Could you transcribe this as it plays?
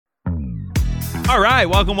All right,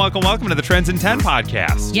 welcome to the Trends in 10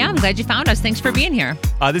 podcast. Yeah, I'm glad you found us. Thanks for being here.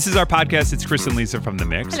 This is our podcast. It's Chris and Lisa from The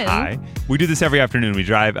Mix. Hello. Hi. We do this every afternoon. We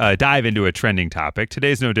dive into a trending topic.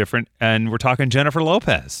 Today's no different, and we're talking Jennifer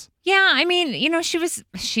Lopez. Yeah, I mean,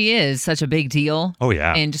 she is such a big deal. Oh,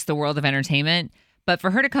 yeah. In just the world of entertainment. But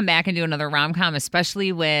for her to come back and do another rom-com,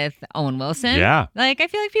 especially with Owen Wilson, yeah, I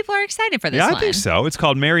feel like people are excited for this one. Yeah, I think so. It's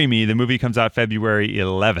called Marry Me. The movie comes out February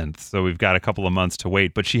 11th, so we've got a couple of months to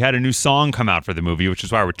wait. But she had a new song come out for the movie, which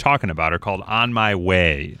is why we're talking about her, called On My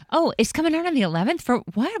Way. Oh, it's coming out on the 11th? For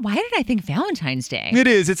what? Why did I think Valentine's Day? It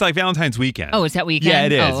is. It's like Valentine's weekend. Oh, is that weekend? Yeah,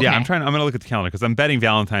 it is. Oh, okay. Yeah, I'm going to look at the calendar because I'm betting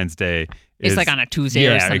Valentine's Day It's like on a Tuesday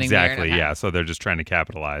or something. Yeah, exactly. Weird. Okay. Yeah, so they're just trying to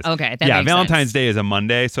capitalize. Okay, that yeah, makes Valentine's sense. Day is a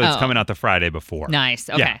Monday, so it's coming out the Friday before. Nice.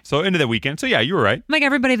 Okay. Yeah, so into the weekend. So yeah, you were right. I'm like,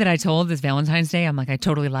 everybody that I told is Valentine's Day. I'm like, I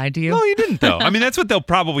totally lied to you. No, you didn't though. I mean, that's what they'll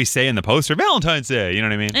probably say in the poster. Valentine's Day. You know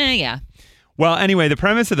what I mean? Yeah. Well, anyway, the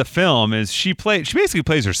premise of the film is she basically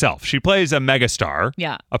plays herself. She plays a megastar,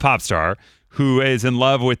 a pop star, who is in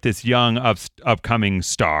love with this young upcoming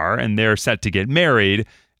star, and they're set to get married.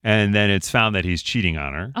 And then it's found that he's cheating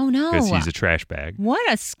on her. Oh, no. Because he's a trash bag. What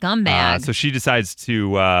a scumbag. So she decides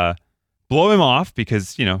to blow him off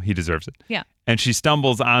because, he deserves it. Yeah. And she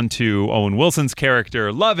stumbles onto Owen Wilson's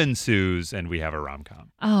character. Love ensues, and we have a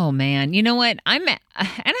rom-com. Oh, man. You know what? I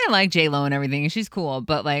like J-Lo and everything, and she's cool.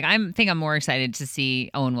 But, I think I'm more excited to see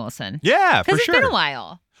Owen Wilson. Yeah, for sure. Because it's been a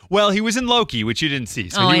while. Well, he was in Loki, which you didn't see.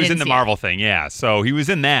 So he was in the Marvel thing. Yeah. So he was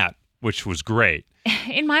in that, which was great.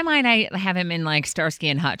 In my mind, I have him in Starsky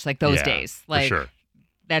and Hutch, those days. For sure.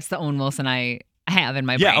 That's the Owen Wilson I have in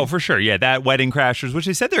my brain. Yeah, oh, for sure. Yeah, that Wedding Crashers, which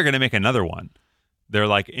they said they're going to make another one. They're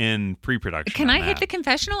in pre-production. Can I hit the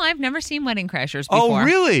confessional? I've never seen Wedding Crashers before. Oh,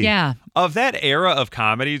 really? Yeah. Of that era of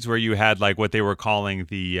comedies where you had what they were calling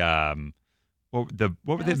the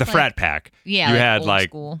the frat pack. Yeah, you had old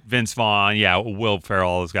school. Vince Vaughn, Will Ferrell,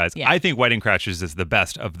 all those guys. Yeah. I think Wedding Crashers is the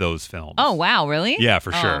best of those films. Oh, wow, really? Yeah,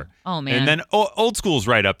 for sure. Oh, man. And then Old School's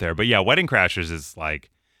right up there. But yeah, Wedding Crashers is I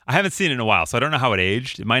haven't seen it in a while, so I don't know how it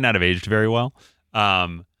aged. It might not have aged very well.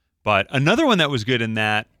 But another one that was good in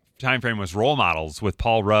that time frame was Role Models with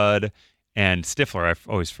Paul Rudd and Stifler. I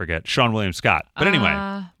always forget. Sean William Scott. But anyway.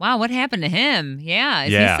 Wow, what happened to him? Yeah.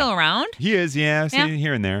 Is he still around? He is, yeah. I've seen it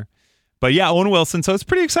here and there. But yeah, Owen Wilson. So it's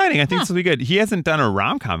pretty exciting. I think this will be good. He hasn't done a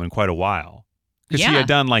rom-com in quite a while. Because he had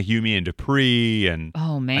done You, Me, and Dupree and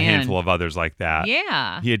a handful of others like that.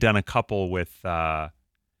 Yeah. He had done a couple with,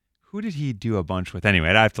 who did he do a bunch with? Anyway,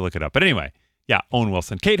 I have to look it up. But anyway, yeah, Owen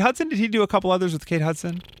Wilson. Kate Hudson, did he do a couple others with Kate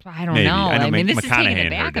Hudson? I don't know. I mean, this is taking McConaughey it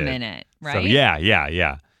back a minute, right? So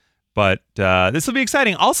yeah. But this will be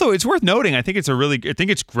exciting. Also, it's worth noting. I think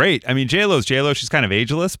it's great. I mean, J-Lo's J-Lo. She's kind of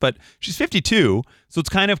ageless, but she's 52, so it's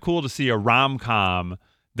kind of cool to see a rom-com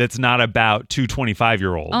that's not about two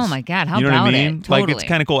 25-year-olds. Oh my God, how you know about what I mean? it? Totally. It's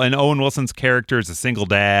kind of cool. And Owen Wilson's character is a single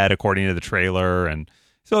dad, according to the trailer, and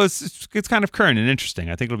so it's kind of current and interesting.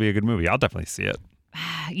 I think it'll be a good movie. I'll definitely see it.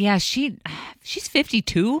 Yeah, she's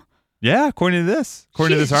 52. Yeah, according to this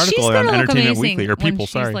article on Entertainment Weekly, or People,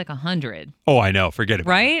 she's 100. Oh, I know. Forget about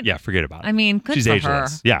it. Right? Yeah, forget about it. I mean, good she's for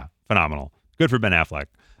ageless. her. Yeah, phenomenal. Good for Ben Affleck.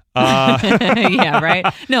 Yeah,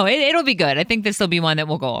 right? No, it'll be good. I think this will be one that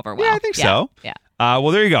will go over well. Yeah, I think so. Yeah. Well,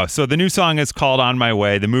 there you go. So the new song is called On My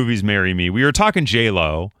Way. The movie's Marry Me. We were talking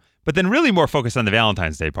J-Lo, but then really more focused on the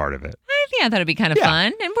Valentine's Day part of it. I thought it'd be kind of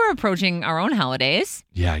fun. And we're approaching our own holidays.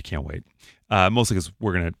 Yeah, I can't wait. Mostly because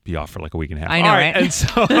we're going to be off for a week and a half. I know, all right? And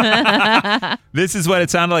so this is what it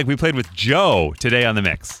sounded like. We played with Joe today on The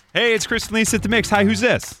Mix. Hey, it's Chris and Lisa at The Mix. Hi, who's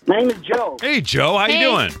this? My name is Joe. Hey, Joe. How you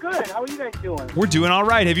doing? Good. How are you guys doing? We're doing all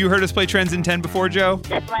right. Have you heard us play Trends in 10 before, Joe?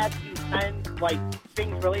 That's why I have to do 10,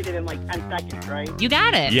 things related in 10 seconds, right? You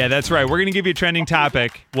got it. Yeah, that's right. We're going to give you a trending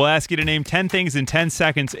topic. We'll ask you to name 10 things in 10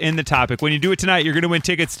 seconds in the topic. When you do it tonight, you're going to win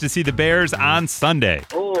tickets to see the Bears on Sunday.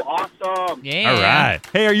 Oh, awesome. Yeah. All right.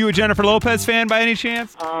 Hey, are you a Jennifer Lopez fan by any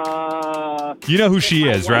chance? You know who she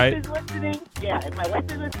is, right? If my wife is listening, yeah. If my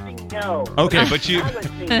wife is listening, no. Okay, but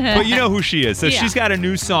you know who she is. So she's got a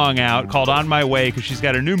new song out called On My Way because she's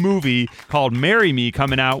got a new movie called Marry Me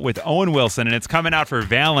coming out with Owen Wilson, and it's coming out for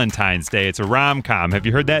Valentine's Day. It's a rom-com. Have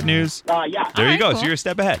you heard that news? Yeah. There you go. Cool. So you're a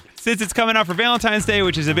step ahead. Since it's coming out for Valentine's Day,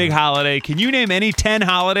 which is a big holiday, can you name any 10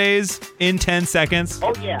 holidays in 10 seconds?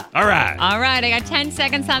 Oh, yeah. All right. All right, I got 10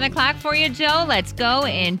 seconds on the clock for you, Joe. Let's go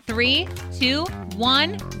in 3, 2,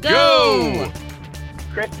 1, go.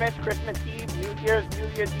 Christmas Eve, New Year's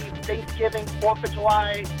Eve, Thanksgiving, 4th of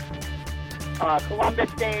July,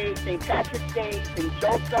 Columbus Day, St. Patrick's Day, St.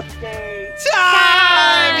 Joseph's Day.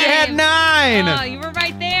 Time! You had 9! Oh, you were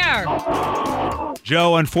right there.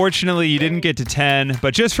 Joe, unfortunately, you didn't get to 10,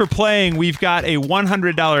 but just for playing, we've got a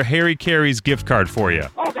 $100 Harry Carey's gift card for you.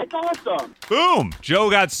 Oh, that's awesome. Boom! Joe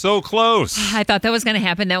got so close. I thought that was going to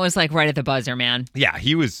happen. That was like right at the buzzer, man. Yeah,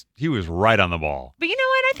 he was right on the ball. But you know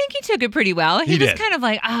what? I think he took it pretty well. He was did. kind of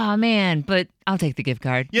like, oh, man, but I'll take the gift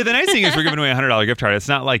card. Yeah, the nice thing is we're giving away a $100 gift card. It's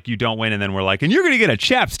not like you don't win and then we're like, and you're going to get a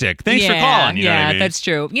chapstick. Thanks for calling. You know what I mean? That's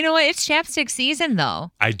true. You know what? It's chapstick season,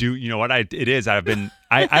 though. I do. You know what? It is. I don't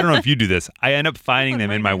know if you do this. I end up finding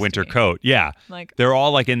them in my winter coat. Yeah. They're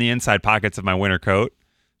all like in the inside pockets of my winter coat.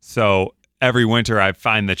 So every winter I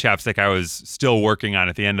find the chapstick I was still working on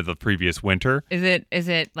at the end of the previous winter. Is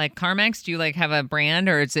it like Carmex? Do you like have a brand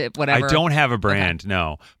or is it whatever? I don't have a brand,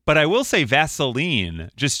 no. But I will say Vaseline,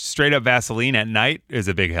 just straight up Vaseline at night is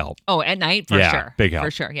a big help. Oh, at night? For sure. Big help.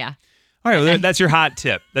 For sure, yeah. All right, well, that's your hot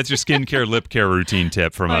tip. That's your skincare, lip care routine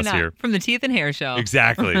tip from us here. From the Teeth and Hair Show.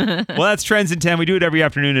 Exactly. Well, that's Trends in 10. We do it every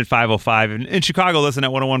afternoon at 5:05. And in Chicago, listen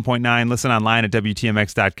at 101.9. Listen online at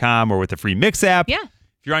WTMX.com or with the free Mix app. Yeah.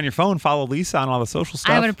 If you're on your phone, follow Lisa on all the social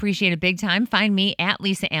stuff. I would appreciate it big time. Find me at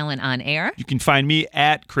Lisa Allen on air. You can find me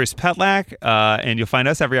at Chris Petlak, and you'll find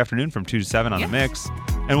us every afternoon from 2 to 7 on the Mix.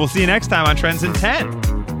 And we'll see you next time on Trends in 10.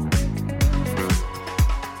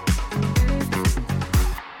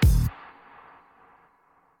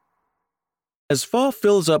 As fall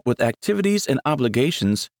fills up with activities and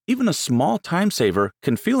obligations, even a small time saver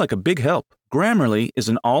can feel like a big help. Grammarly is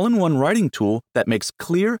an all-in-one writing tool that makes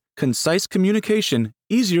clear, concise communication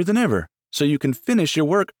easier than ever, so you can finish your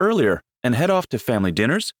work earlier and head off to family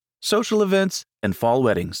dinners, social events, and fall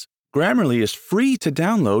weddings. Grammarly is free to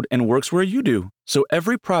download and works where you do, so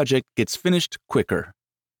every project gets finished quicker.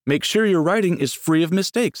 Make sure your writing is free of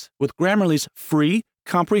mistakes with Grammarly's free,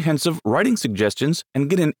 comprehensive writing suggestions and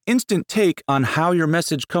get an instant take on how your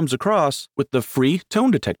message comes across with the free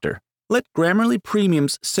tone detector. Let Grammarly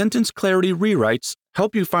Premium's sentence clarity rewrites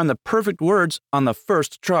help you find the perfect words on the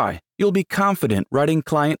first try. You'll be confident writing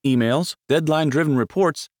client emails, deadline-driven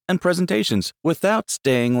reports, and presentations without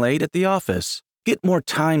staying late at the office. Get more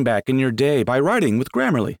time back in your day by writing with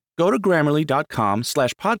Grammarly. Go to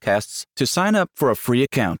Grammarly.com/podcasts to sign up for a free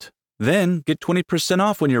account. Then get 20%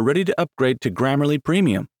 off when you're ready to upgrade to Grammarly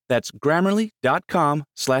Premium. That's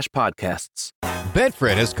Grammarly.com/podcasts.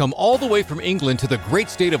 Betfred has come all the way from England to the great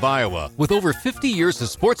state of Iowa. With over 50 years of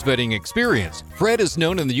sports betting experience, Fred is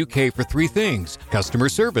known in the UK for three things: customer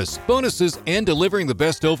service, bonuses, and delivering the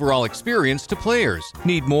best overall experience to players.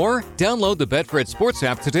 Need more? Download the Betfred Sports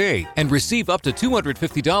app today and receive up to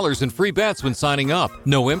 $250 in free bets when signing up.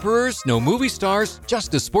 No emperors, no movie stars,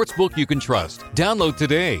 just a sportsbook you can trust. Download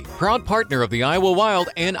today. Proud partner of the Iowa Wild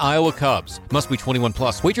and Iowa Cubs. Must be 21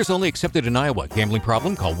 plus. Wagers only accepted in Iowa. Gambling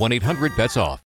problem? Call 1-800-BETS-OFF.